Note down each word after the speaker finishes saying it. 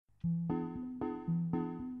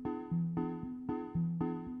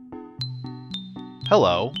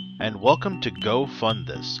Hello, and welcome to Go Fund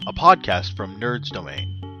This, a podcast from Nerds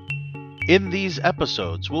Domain. In these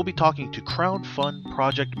episodes, we'll be talking to crowdfund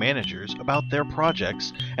project managers about their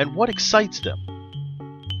projects and what excites them.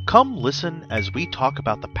 Come listen as we talk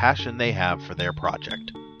about the passion they have for their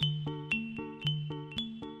project.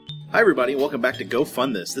 Hi, everybody. Welcome back to Go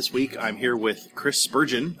Fund This. This week, I'm here with Chris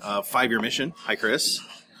Spurgin of 5 Year Mission. Hi, Chris.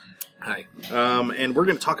 Hi. And we're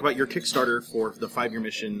going to talk about your Kickstarter for the 5 Year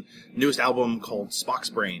Mission newest album called Spock's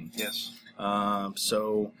Brain. Yes.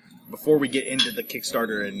 So before we get into the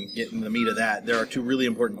Kickstarter and get into the meat of that, there are two really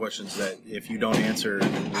important questions that if you don't answer,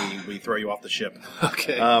 we throw you off the ship.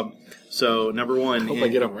 Okay. So number one. Hope I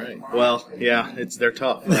get them right. Well, yeah, they're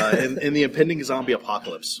tough. In the impending zombie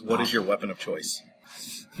apocalypse, what is your weapon of choice?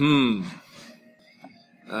 Let's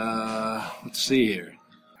see here.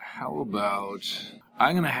 How about...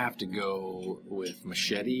 I'm going to have to go with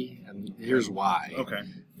machete, and here's why. Okay.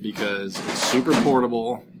 Because it's super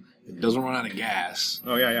portable, it doesn't run out of gas.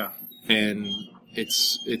 Oh, yeah. And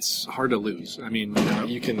it's hard to lose. I mean,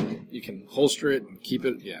 you can holster it and keep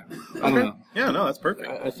it, yeah. I don't know. Yeah, no, that's perfect.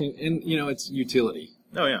 I think, and, it's utility.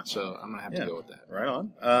 Oh, yeah. So I'm going to have to go with that. Right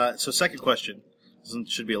on. So second question.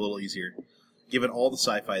 This should be a little easier. Given all the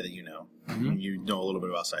sci-fi that you know, you know a little bit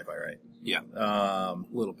about sci-fi, right? Yeah. A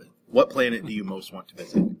little bit. What planet do you most want to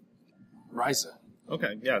visit? Risa.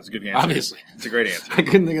 Okay, yeah, it's a good answer. Obviously. It's a great answer. I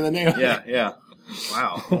couldn't think of the name. Yeah.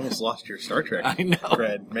 Wow, almost lost your Star Trek I know.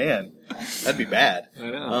 cred. Man, that'd be bad.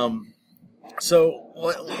 I know. So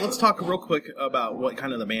let's talk real quick about what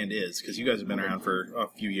kind of the band is, because you guys have been around for a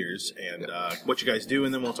few years, and what you guys do,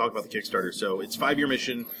 and then we'll talk about the Kickstarter. So it's 5 Year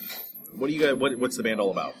Mission. What do you guys? What's the band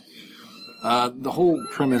all about? The whole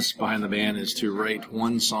premise behind the band is to write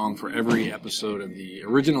one song for every episode of the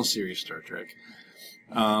original series Star Trek.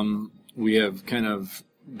 We have kind of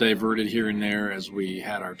diverted here and there as we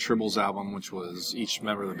had our Tribbles album, which was each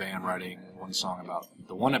member of the band writing one song about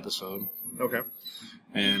the one episode. Okay.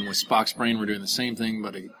 And with Spock's Brain, we're doing the same thing,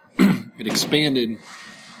 but it expanded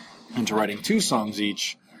into writing 2 songs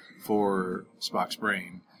each for Spock's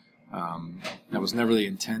Brain. That was never the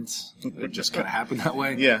intent. It just kind of happened that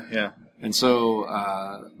way. Yeah. And so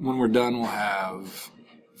when we're done, we'll have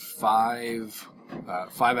 5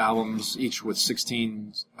 albums, each with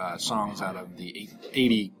 16 songs out of the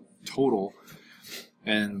 80 total,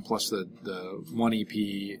 and plus the one EP,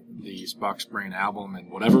 the Spock's Brain album,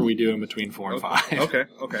 and whatever we do in between 4 and 5.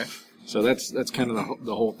 Okay. So that's kind of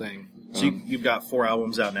the whole thing. So you've got 4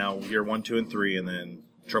 albums out now. Year 1, 2, and 3, and then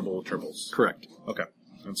Tribbles. Correct. Okay.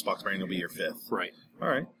 And Spock's Brain will be your 5th. Right. All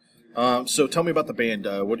right. So tell me about the band.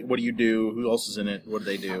 What do you do? Who else is in it? What do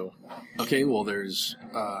they do? Okay, well, there's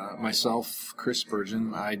myself, Chris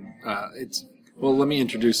Spurgin. Let me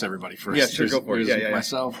introduce everybody first. Yeah, sure, go for it. Yeah.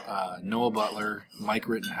 Myself, Noah Butler, Mike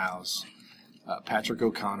Rittenhouse, Patrick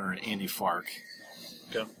O'Connor, and Andy Fark.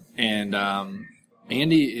 Okay. And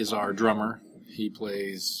Andy is our drummer. He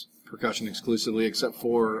plays percussion exclusively, except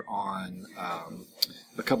for on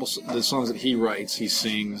a couple the songs that he writes. He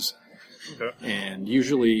sings. Okay. And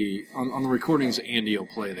usually on the recordings, Andy will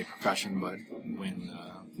play the percussion, but when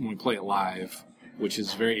we play it live, which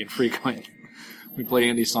is very infrequent, we play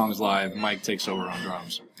Andy's songs live, Mike takes over on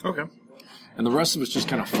drums. Okay. And the rest of us just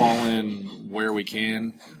kind of fall in where we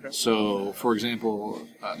can. Okay. So, for example,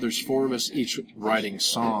 there's 4 of us each writing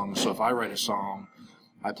songs. So if I write a song,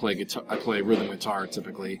 I play guitar, I play rhythm guitar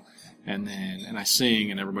typically, and I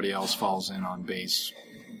sing, and everybody else falls in on bass,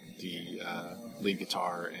 the lead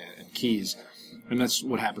guitar, and keys. And that's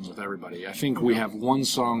what happens with everybody. I think we have one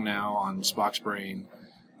song now on Spock's Brain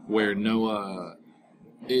where Noah...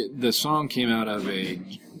 the song came out of a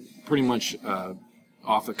pretty much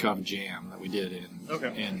off-the-cuff jam that we did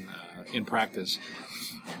in practice.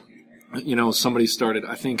 Somebody started...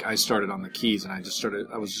 I think I started on the keys, and I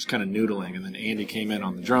was just kind of noodling, and then Andy came in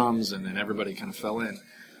on the drums, and then everybody kind of fell in.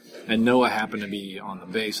 And Noah happened to be on the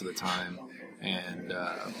bass at the time, and...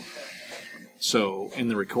 So on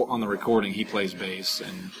the recording, he plays bass,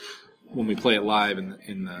 and when we play it live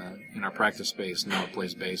in our practice space, Noah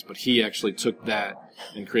plays bass. But he actually took that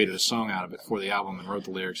and created a song out of it for the album and wrote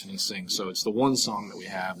the lyrics, and he sings. So it's the one song that we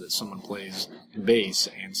have that someone plays bass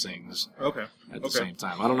and sings at the same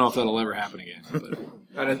time. I don't know if that'll ever happen again,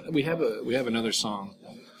 but we have another song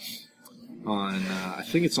on. I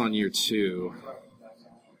think it's on year 2.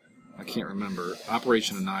 I can't remember.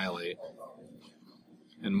 Operation Annihilate.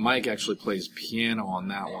 And Mike actually plays piano on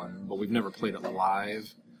that one, but we've never played it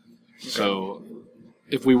live. So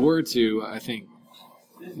if we were to, I think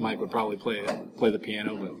Mike would probably play the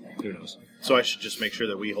piano, but who knows? So I should just make sure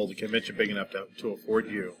that we hold a convention big enough to afford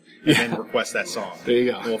you, and then request that song. There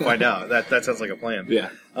you go. And we'll find out. That sounds like a plan. Yeah.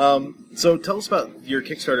 So tell us about your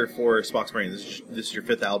Kickstarter for Spock's Brain. This is your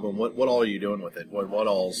 5th album. What all are you doing with it? What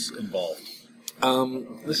all's involved?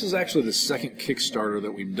 This is actually the second Kickstarter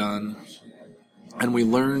that we've done, and we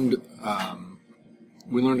learned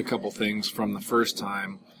a couple things from the first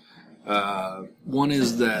time. One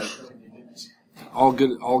is that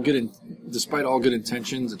despite all good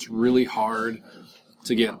intentions, it's really hard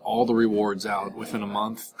to get all the rewards out within a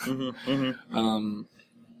month.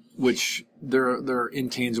 Which there are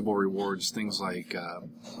intangible rewards, things like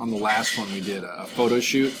on the last one we did a photo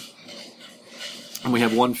shoot, and we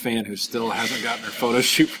have one fan who still hasn't gotten her photo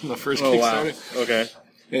shoot from the first Kickstarter. Wow. Okay.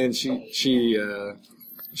 And she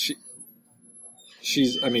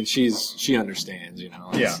understands,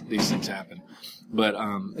 Yeah. these things happen. But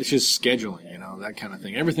it's just scheduling, that kind of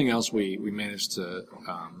thing. Everything else we managed to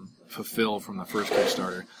fulfill from the first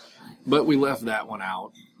Kickstarter. But we left that one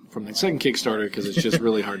out from the second Kickstarter because it's just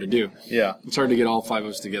really hard to do. Yeah. It's hard to get all 5 of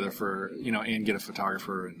us together and get a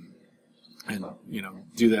photographer and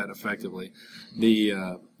do that effectively. We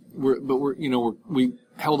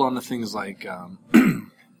held on to things like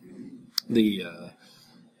the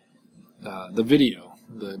video.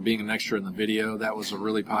 Being an extra in the video, that was a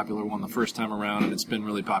really popular one the first time around, and it's been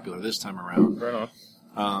really popular this time around. Right on.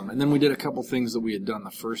 And then we did a couple things that we had done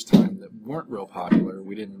the first time that weren't real popular.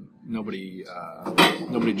 Nobody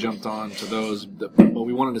jumped on to those, but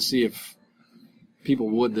we wanted to see if people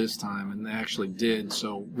would this time, and they actually did.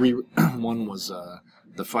 So one was the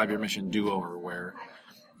 5-year mission do-over, where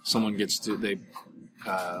someone gets to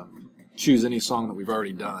choose any song that we've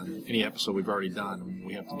already done, any episode we've already done, and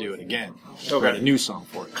we have to do it again. Okay. Write a new song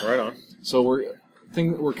for it. Right on. So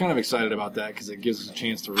we're kind of excited about that because it gives us a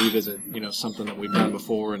chance to revisit, something that we've done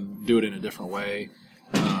before and do it in a different way.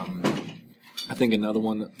 I think another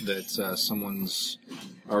one that someone's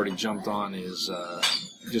already jumped on is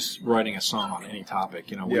just writing a song on any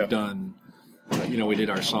topic. We've done, we did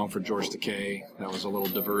our song for George Takei. That was a little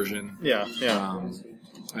diversion. Yeah.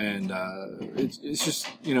 And it's just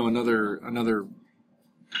another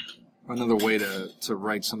way to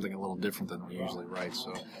write something a little different than we usually write.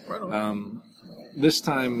 So right on. This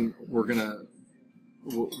time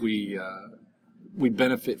we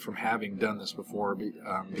benefit from having done this before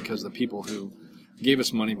because the people who gave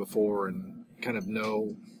us money before and kind of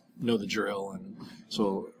know the drill, and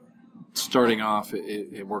so starting off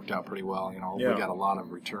it worked out pretty well. We got a lot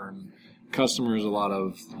of return customers, a lot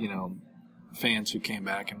of fans who came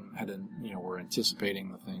back and were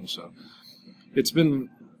anticipating the thing. So it's been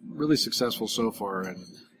really successful so far. And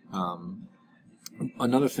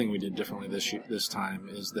another thing we did differently this time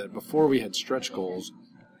is that before we had stretch goals,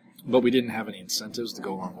 but we didn't have any incentives to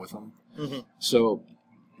go along with them. Mm-hmm. So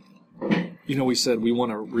we said we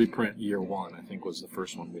want to reprint year 1, I think was the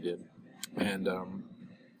first one we did, and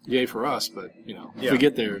yay for us, but if we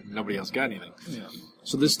get there, nobody else got anything. Yeah.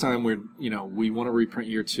 So this time we want to reprint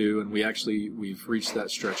year 2, and we've reached that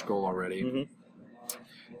stretch goal already. Mm-hmm.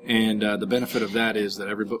 And the benefit of that is that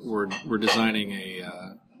we're designing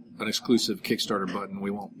an exclusive Kickstarter button.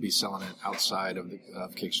 We won't be selling it outside of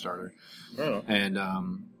Kickstarter. Oh. And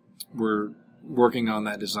we're working on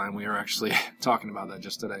that design. We are actually talking about that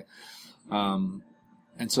just today. And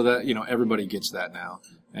so that everybody gets that now.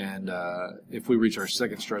 And if we reach our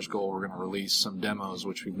second stretch goal, we're going to release some demos,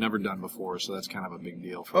 which we've never done before, so that's kind of a big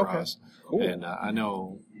deal for us. Cool. And I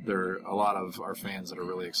know there are a lot of our fans that are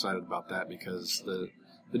really excited about that because the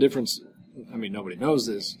difference, nobody knows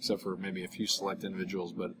this except for maybe a few select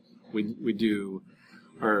individuals, but we do,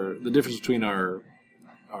 the difference between our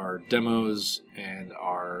demos and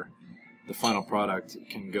the final product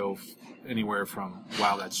can go anywhere from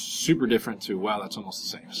wow, that's super different to wow, that's almost the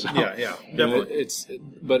same. So, yeah, definitely. It's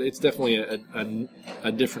definitely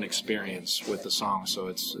a different experience with the song. So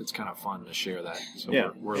it's kind of fun to share that.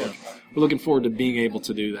 So we're looking forward to being able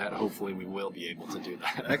to do that. Hopefully, we will be able to do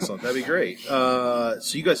that. Excellent, that'd be great. So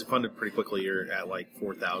you guys have funded pretty quickly. You're at like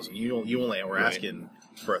 4,000. You only were asking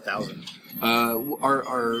for 1,000.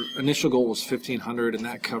 Our initial goal was 1,500, and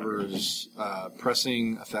that covers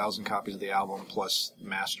pressing 1,000 copies of the album plus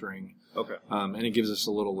mastering. Okay. And it gives us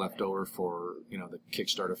a little left over for the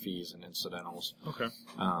Kickstarter fees and incidentals. Okay.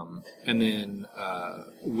 And then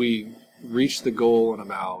we reached the goal in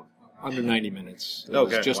about under 90 minutes. It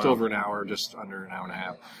was just over an hour, just under an hour and a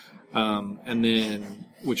half. And then,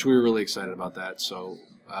 which we were really excited about that. So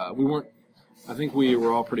we weren't. I think we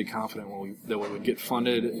were all pretty confident that we would get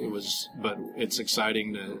funded. But it's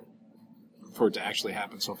exciting for it to actually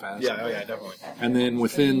happen so fast. Yeah, definitely. And then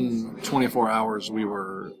within 24 hours,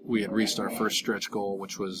 we had reached our first stretch goal,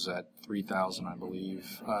 which was at 3,000, I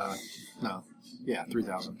believe.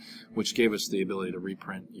 3,000, which gave us the ability to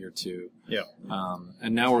reprint year 2. Yeah.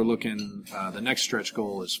 And now we're looking, the next stretch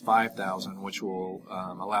goal is 5,000, which will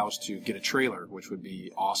allow us to get a trailer, which would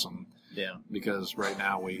be awesome. Yeah. Because right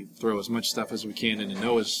now we throw as much stuff as we can into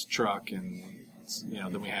Noah's truck, and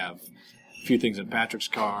then we have a few things in Patrick's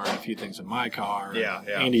car, and a few things in my car, yeah.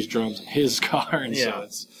 Andy's drums in his car, and so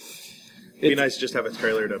it'd be nice to just have a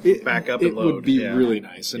trailer to back up and load. It would be really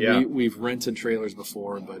nice. And we've rented trailers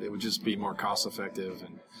before, but it would just be more cost effective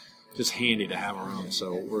and just handy to have our own.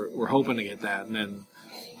 So we're hoping to get that. And then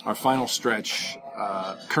our final stretch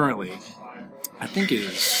currently, I think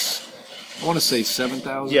is, I want to say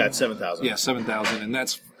 7,000. Yeah, it's 7,000. Yeah, 7,000. And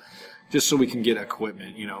that's just so we can get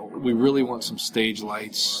equipment. We really want some stage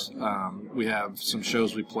lights. We have some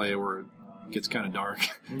shows we play where it gets kind of dark.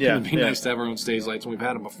 Yeah, It'd be nice to have our own stage lights. And we've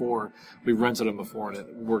had them before. We've rented them before, and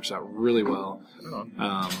it works out really well.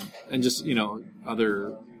 And just,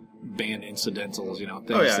 other band incidentals,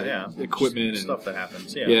 things equipment stuff and that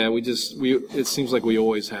happens. it seems like we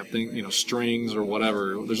always have things, strings or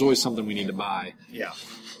whatever. There's always something we need to buy. Yeah.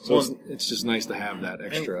 So it's just nice to have that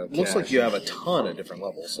extra. It looks like you have a ton of different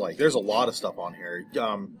levels. Like, there's a lot of stuff on here.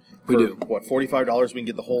 We do. What, $45 we can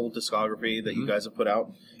get the whole discography that you guys have put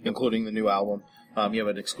out, including the new album. You have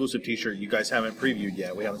an exclusive T-shirt you guys haven't previewed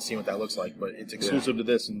yet. We haven't seen what that looks like, but it's exclusive to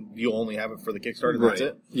this, and you'll only have it for the Kickstarter. Right. That's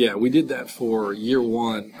it? Yeah, we did that for year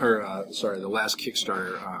 1, the last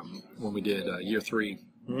Kickstarter when we did year 3.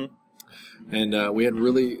 Mm-hmm. And we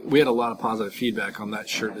had a lot of positive feedback on that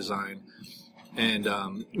shirt design. And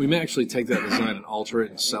we may actually take that design and alter it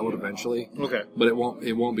and sell it eventually. Okay. But it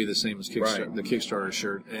won't be the same as the Kickstarter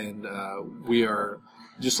shirt. And we are,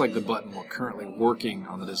 just like the button, we're currently working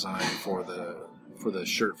on the design for the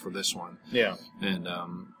shirt for this one. Yeah. And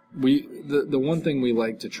the one thing we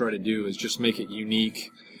like to try to do is just make it unique,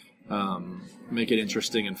 make it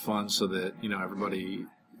interesting and fun, so that everybody,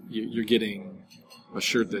 you're getting a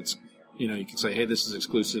shirt that's, you can say, hey, this is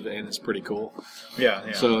exclusive and it's pretty cool.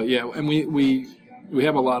 Yeah. So and we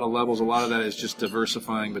have a lot of levels. A lot of that is just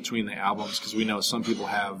diversifying between the albums, because we know some people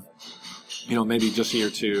have, maybe just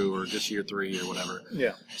year 2 or just year 3 or whatever.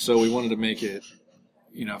 Yeah. So we wanted to make it,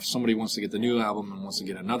 if somebody wants to get the new album and wants to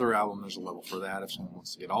get another album, there's a level for that. If someone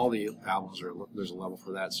wants to get all the albums, there's a level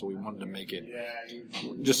for that. So we wanted to make it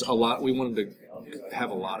just a lot. We wanted to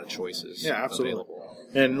have a lot of choices. Yeah, absolutely. Available.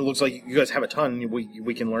 And it looks like you guys have a ton.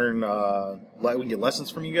 We can learn. We can get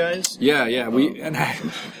lessons from you guys. Yeah.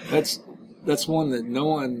 That's one that no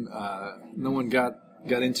one got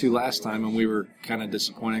into last time, and we were kind of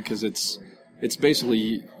disappointed, because it's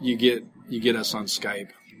basically you get us on Skype.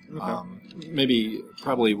 Okay. Maybe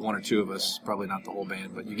probably 1 or 2 of us, probably not the whole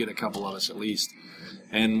band, but you get a couple of us at least,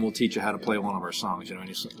 and we'll teach you how to play one of our songs,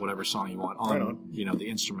 whatever song you want on, the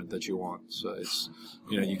instrument that you want. So it's,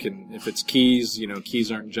 you can, if it's keys,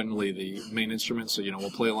 keys aren't generally the main instrument, so,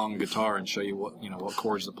 we'll play along guitar and show you what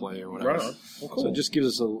chords to play or whatever. Right on. Well, cool. So it just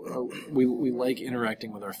gives us we like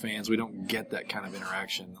interacting with our fans. We don't get that kind of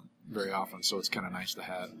interaction very often, so it's kind of nice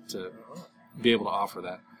to be able to offer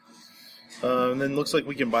that. And then looks like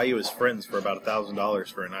we can buy you as friends for about $1,000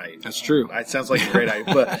 for a night. That's true. It sounds like a great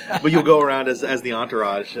idea, but you'll go around as the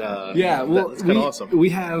entourage. It's kind of awesome. We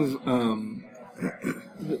have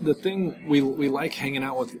the thing we like hanging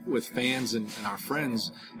out with fans and our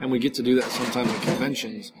friends, and we get to do that sometimes at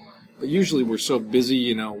conventions. But usually we're so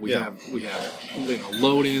busy, we have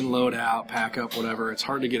load in, load out, pack up, whatever. It's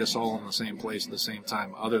hard to get us all in the same place at the same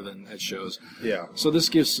time, other than at shows. Yeah. So this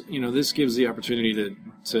gives the opportunity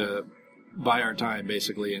to buy our time,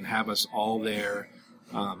 basically, and have us all there,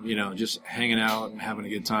 just hanging out and having a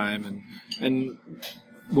good time. And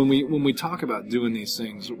when we talk about doing these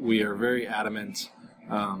things, we are very adamant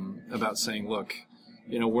about saying, look,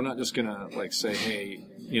 we're not just gonna say, hey,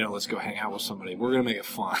 let's go hang out with somebody. We're gonna make it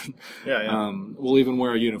fun. Yeah. We'll even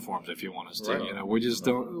wear our uniforms if you want us to. Right.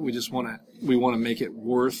 We want to make it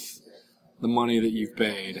worth the money that you've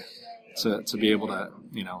paid to be able to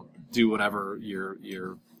do whatever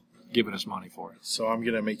you're giving us money for. So I'm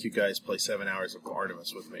going to make you guys play 7 hours of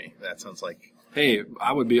Artemis with me. That sounds like... Hey,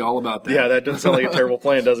 I would be all about that. Yeah, that doesn't sound like a terrible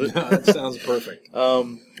plan, does it? No, that sounds perfect.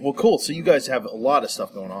 Well, cool. So you guys have a lot of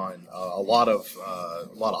stuff going on, a lot of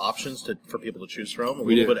options for people to choose from, a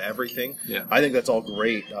little bit of everything. Yeah. I think that's all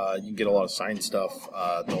great. You can get a lot of signed stuff.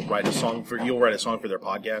 You'll write a song for their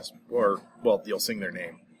podcast, or, well, you'll sing their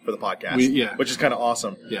name. for the podcast, which is kind of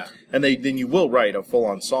awesome. Yeah. And then you will write a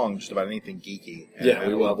full-on song just about anything geeky at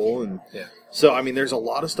a level. And so, I mean, there's a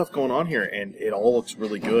lot of stuff going on here, and it all looks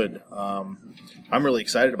really good. I'm really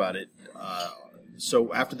excited about it.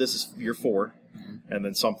 So after this is year 4, and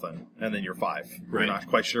then something, and then year 5. Right. We're not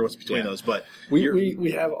quite sure what's between those, but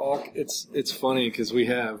we have all. It's funny because we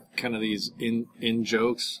have kind of these in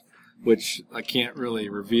jokes, which I can't really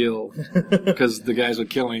reveal because the guys would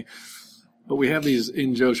kill me. But we have these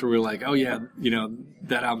in jokes where we're like, oh yeah,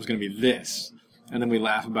 that album's going to be this. And then we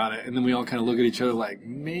laugh about it. And then we all kind of look at each other like,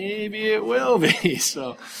 maybe it will be.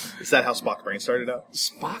 So, is that how Spock's Brain started out?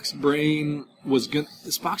 Spock's Brain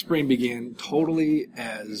began totally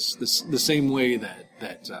as the same way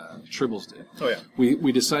that Tribbles did. Oh yeah.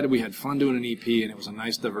 We decided we had fun doing an EP and it was a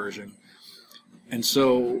nice diversion. And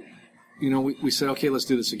so, we said, okay, let's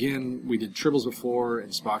do this again. We did Tribbles before,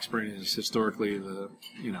 and Spock's Brain is historically the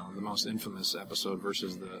most infamous episode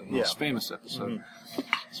versus the most famous episode. Mm-hmm.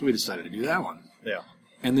 So we decided to do that one. Yeah.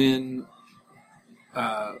 And then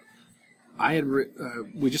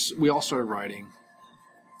we all started writing,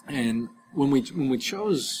 and when we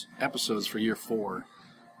chose episodes for year 4,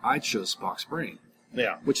 I chose Spock's Brain.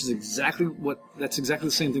 Yeah. Which is exactly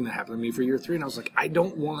the same thing that happened to me for year 3, and I was like, I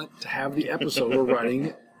don't want to have the episode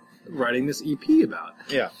we're writing this EP about.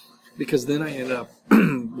 Yeah. Because then I ended up,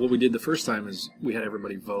 what we did the first time is we had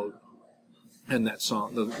everybody vote, and that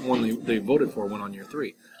song, the one they voted for, went on year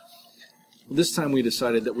 3. Well, this time we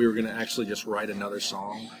decided that we were going to actually just write another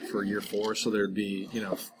song for year 4, so there'd be,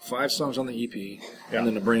 5 songs on the EP, and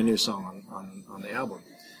then a brand new song on the album.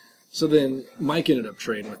 So then Mike ended up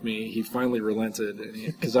trading with me. He finally relented,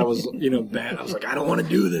 because I was, bad. I was like, I don't want to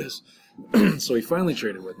do this. So he finally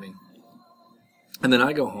traded with me. And then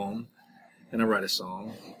I go home, and I write a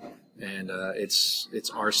song, and it's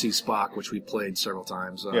RC Spock, which we played several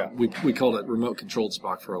times. We called it Remote Controlled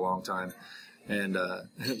Spock for a long time, and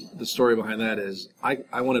the story behind that is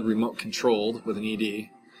I wanted Remote Controlled with an ED.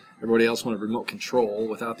 Everybody else wanted Remote Control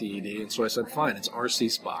without the ED, and so I said, fine, it's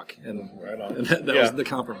RC Spock, and that was the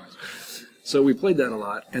compromise. So we played that a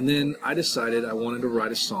lot, and then I decided I wanted to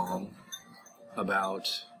write a song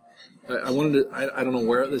about... I wanted to. I don't know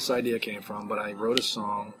where this idea came from, but I wrote a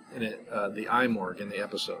song in it. The iMorgue in the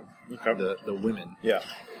episode, the women. Yeah.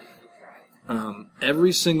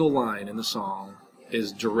 Every single line in the song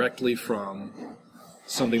is directly from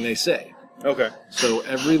something they say. Okay. So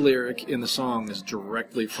every lyric in the song is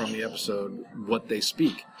directly from the episode, what they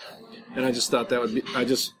speak. And I just thought that would be. I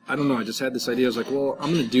don't know. I just had this idea. I was like, well,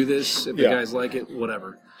 I'm going to do this. If the guys like it,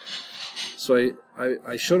 whatever. So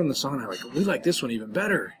I showed them the song. And they're like, we like this one even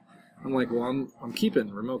better. I'm like, well, I'm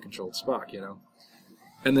keeping Remote Controlled Spock,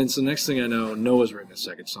 And then so next thing I know, Noah's written a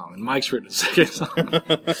second song, and Mike's written a second song.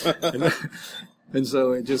 and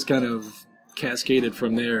so it just kind of cascaded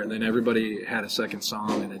from there, and then everybody had a second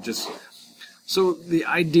song, and it just... So the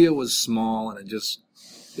idea was small, and it just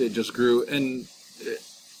grew, and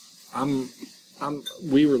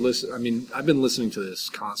we were listening. I mean, I've been listening to this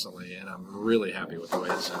constantly, and I'm really happy with the way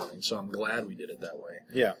it's sounding. So I'm glad we did it that way.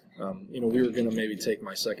 Yeah. We were going to maybe take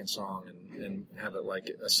my second song and have it like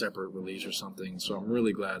a separate release or something. So I'm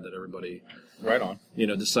really glad that everybody, right on,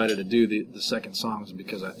 decided to do the second songs,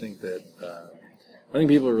 because I think that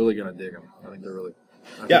people are really going to dig them. I think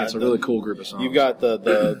it's a really cool group of songs. You've got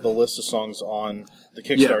the list of songs on the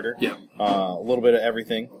Kickstarter. Yeah. A little bit of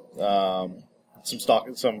everything. Some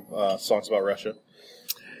songs about Russia.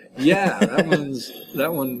 Yeah,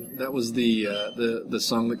 that was the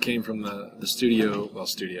song that came from the studio,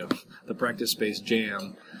 the practice space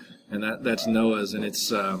jam, and that's Noah's, and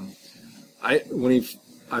it's when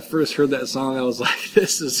I first heard that song, I was like,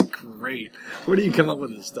 this is great. Where do you come up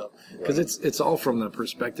with this stuff? Because it's all from the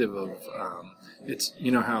perspective of it's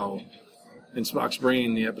how in Spock's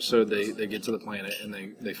Brain, the episode they get to the planet and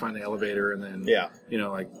they find the elevator, and then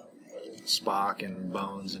like Spock and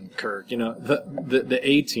Bones and Kirk, the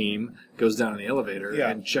A team goes down in the elevator,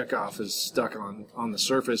 and Chekhov is stuck on the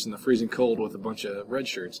surface in the freezing cold with a bunch of red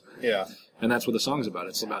shirts. Yeah. And that's what the song's about.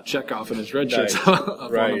 It's about Chekhov and his red shirts up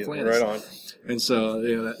on the planet. Right on. And so,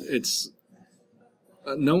 it's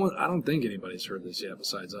no one. I don't think anybody's heard this yet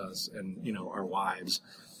besides us and our wives.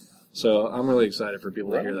 So I'm really excited for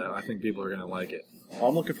people to hear that. I think people are going to like it. Well,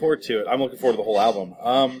 I'm looking forward to it. I'm looking forward to the whole album.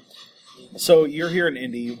 So you're here in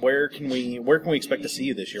Indy. Where can we expect to see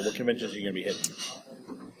you this year? What conventions are you going to be hitting?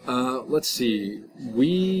 Let's see.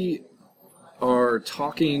 We are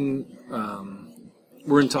talking.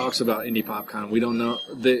 We're in talks about Indie PopCon. We don't know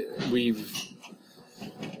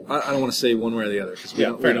I don't want to say one way or the other because we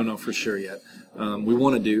don't know for sure yet. We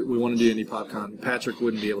want to do Indie PopCon. Patrick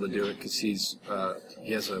wouldn't be able to do it because he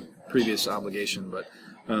has a previous obligation, but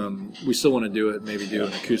We still want to do it, maybe do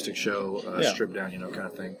an acoustic show, strip down, kind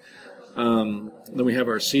of thing. Then we have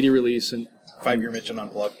our CD release. And 5-year Mission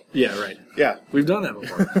Unplugged. Yeah, right. Yeah. We've done that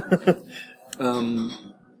before.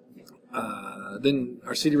 Then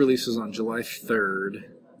our CD release is on July 3rd.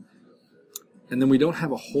 And then we don't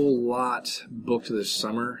have a whole lot booked this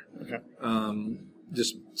summer. Okay.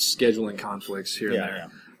 Just scheduling conflicts here and there.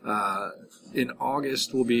 Yeah. In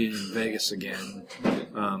August, we'll be in Vegas again.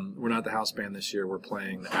 We're not the house band this year. We're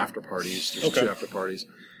playing the after parties. There's 2 after parties.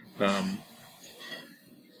 And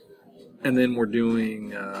then we're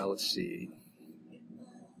doing, let's see.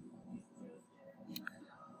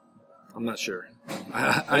 I'm not sure.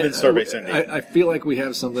 I feel like we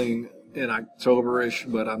have something in October-ish,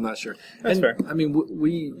 but I'm not sure. That's fair. I mean,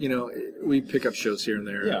 we pick up shows here and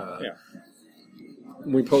there. Yeah.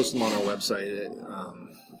 We post them on our website.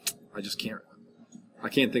 I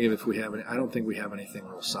can't think of if we have any. I don't think we have anything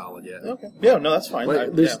real solid yet. Okay. Yeah, no, that's fine.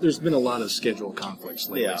 There's been a lot of schedule conflicts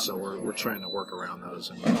lately, so we're trying to work around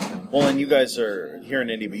those. Well, and you guys are here in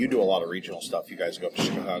Indy, but you do a lot of regional stuff. You guys go up to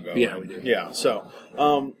Chicago. Yeah, we do. Yeah, so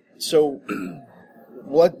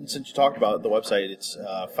since you talked about the website, it's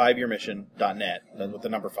 5yearmission.net with the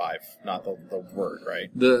number 5, not the word,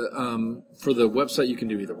 right? For the website, you can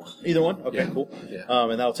do either one. Either one? Okay, cool. Yeah.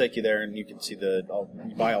 And that'll take you there, and you can see you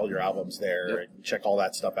buy all your albums there, and check all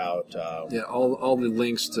that stuff out. All the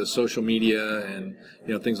links to social media and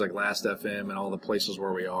things like Last FM and all the places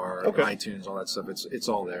where we are, iTunes, all that stuff. It's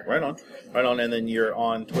all there. Right on. And then you're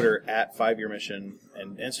on Twitter at 5yearmission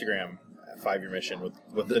and Instagram. 5-year Mission with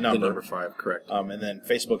the number. The number 5, correct. And then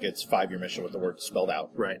Facebook, it's 5-year Mission with the word spelled out.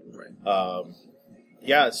 Right.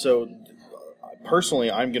 So personally,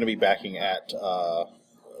 I'm going to be backing at the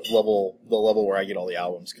level where I get all the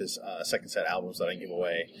albums, because second set albums that I give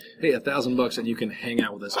away. Hey, $1,000 and you can hang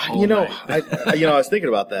out with us all night. I was thinking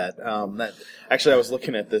about that. Actually, I was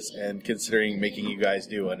looking at this and considering making you guys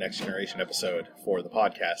do a Next Generation episode for the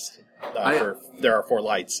podcast. There Are 4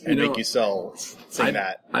 Lights, and make you sing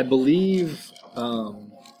that. I believe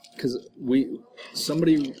because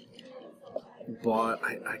somebody bought,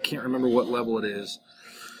 I can't remember what level it is,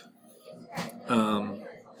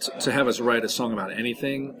 to have us write a song about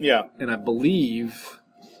anything. Yeah. And I believe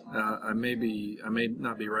I may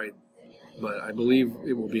not be right, but I believe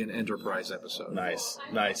it will be an Enterprise episode. Nice.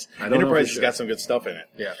 Enterprise has got some good stuff in it.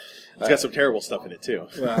 Yeah. It's got some terrible stuff in it, too.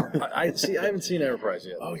 Well, I haven't seen Enterprise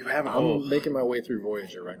yet. Oh, you haven't? I'm making my way through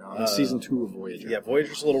Voyager right now. I'm in Season 2 of Voyager. Yeah,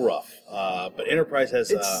 Voyager's a little rough. But Enterprise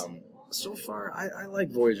has... so far, I like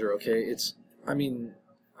Voyager, okay? The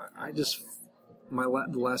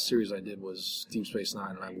last series I did was Deep Space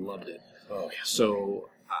Nine, and I loved it. Oh, yeah. So,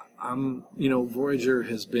 Voyager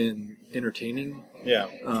has been entertaining. Yeah.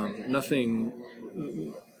 Nothing...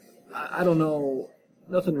 I don't know...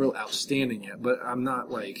 Nothing real outstanding yet, but I'm not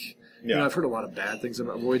like... I've heard a lot of bad things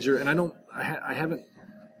about Voyager, and I haven't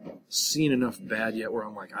seen enough bad yet where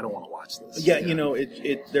I'm like, I don't want to watch this. Yeah,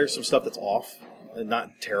 there's some stuff that's off, not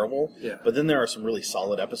terrible, but then there are some really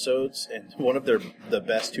solid episodes, and one of the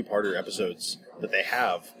best 2-parter episodes that they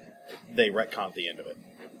have, they retcon the end of it.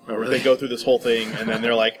 Oh, really? They go through this whole thing, and then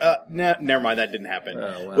they're like, nah, never mind, that didn't happen.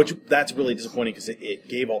 Oh, wow. Which, that's really disappointing, because it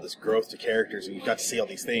gave all this growth to characters, and you got to see all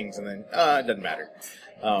these things, and then, it doesn't matter.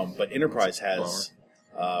 But Enterprise has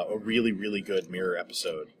a really, really good mirror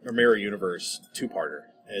universe 2-parter.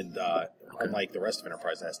 And unlike the rest of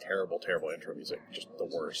Enterprise, it has terrible, terrible intro music. Just the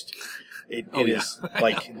worst. It is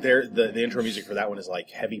like the intro music for that one is like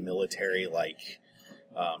heavy military, like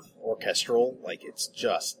orchestral. Like it's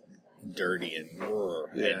just dirty and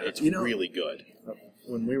it's really good.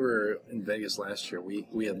 When we were in Vegas last year,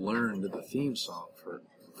 we had learned the theme song for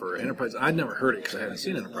Enterprise. I'd never heard it because I hadn't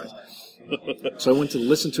seen Enterprise. So I went to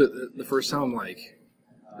listen to it the first time. I'm like,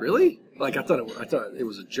 really? Like I thought it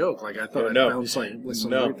was a joke. Like I thought I found some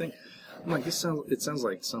weird thing. I'm like, it sounds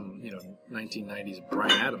like some 1990s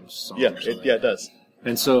Bryan Adams song. Yeah, it does.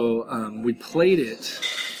 And so we played it,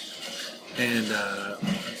 and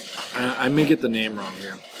I may get the name wrong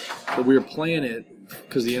here, but we were playing it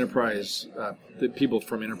because the Enterprise, the people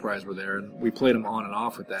from Enterprise were there, and we played them on and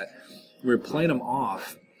off with that. We were playing them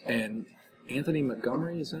off, and Anthony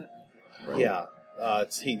Montgomery, is that right? Yeah,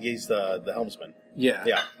 he's the helmsman.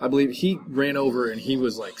 Yeah. I believe he ran over and he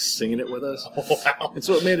was like singing it with us. Oh, wow. And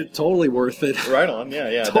so it made it totally worth it. Right on,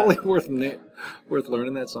 yeah. Totally worth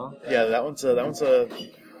learning that song. Yeah, that's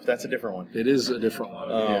a different one. It is a different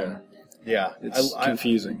one. Yeah. It's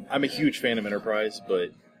confusing. I'm a huge fan of Enterprise, but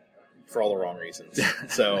for all the wrong reasons.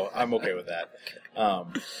 So I'm okay with that.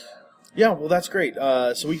 Yeah, well, that's great.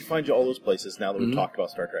 So we can find you all those places now that we've Mhm. talked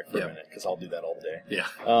about Star Trek for Yeah. a minute, because I'll do that all day. Yeah.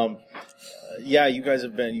 Yeah, you guys are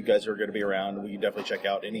going to be around. We can definitely check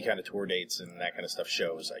out any kind of tour dates and that kind of stuff.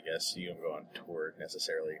 Shows, I guess. You don't go on tour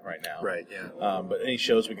necessarily right now. Right, yeah. But any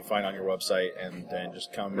shows we can find on your website, and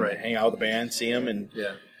just come Right. and hang out with the band, see them, and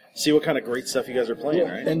Yeah. see what kind of great stuff you guys are playing,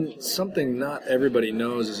 right? And something not everybody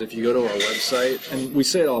knows is if you go to our website, and we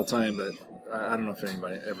say it all the time, but I don't know if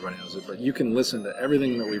everybody knows it, but you can listen to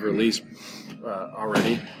everything that we've released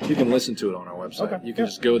already. You can listen to it on our website. Okay. You can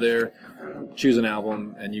just go there, choose an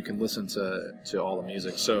album, and you can listen to all the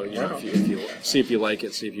music. So if you see if you like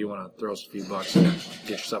it, see if you want to throw us a few bucks and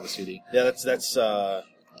get yourself a CD. Yeah, that's how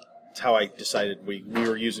I decided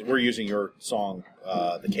we're using your song,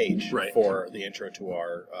 "The Cage," Right. for the intro to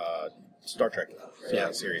our Star Trek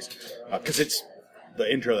series, because the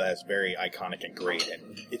intro that is very iconic and great,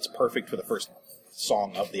 and it's perfect for the first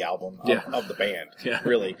song of the album of the band. Yeah.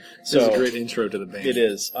 Really. So So it's a great intro to the band. it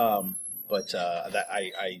is. But that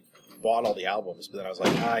I bought all the albums, but then I was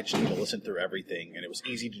like, I just need to listen through everything, and it was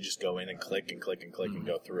easy to just go in and click and click and click and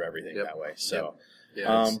go through everything Yep. that way. So.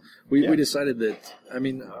 Yeah, Yeah. we decided that. I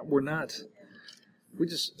mean, we're not. We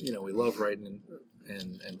just we love writing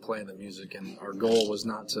and playing the music, and our goal was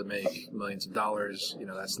not to make millions of dollars.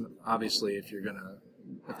 That's obviously if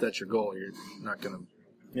that's your goal, you're not gonna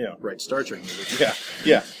write Star Trek music.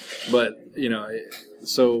 Yeah. But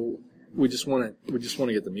so we just want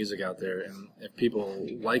to get the music out there, and if people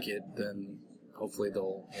like it, then hopefully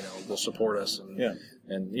they'll support us and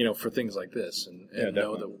for things like this and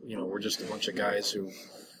know that we're just a bunch of guys who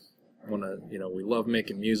want to we love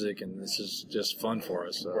making music, and this is just fun for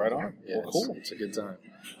us. So, Right on. Yeah, Well, cool. It's a good time.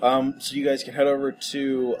 So you guys can head over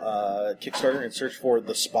to Kickstarter and search for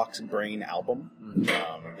the Spock's Brain album.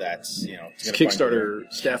 That's It's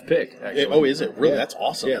Kickstarter staff pick. Actually. Is it really? Yeah. That's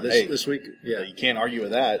awesome. Yeah, Hey, this week. Yeah, you can't argue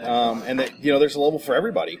with that. And that, there's a level for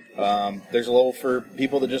everybody. There's a level for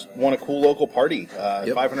people that just want a cool local party.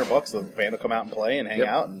 $500, the band will come out and play and hang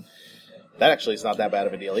out, and that actually is not that bad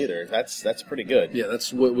of a deal either. That's pretty good. Yeah,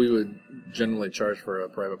 that's what we would generally charge for a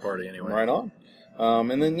private party anyway. Right on.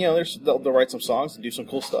 And then they'll write some songs and do some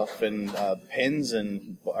cool stuff, and pins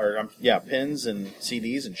and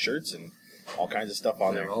CDs and shirts and all kinds of stuff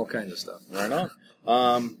on there. All kinds of stuff. Right on.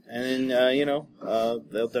 And then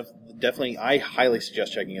they'll definitely. I highly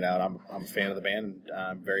suggest checking it out. I'm a fan of the band. And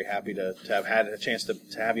I'm very happy to have had a chance to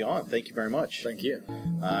have you on. Thank you very much. Thank you.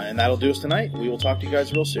 And that'll do us tonight. We will talk to you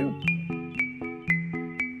guys real soon.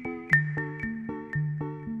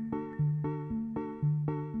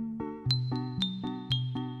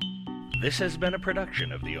 This has been a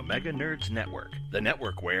production of the Omega Nerds Network, the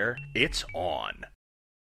network where it's on.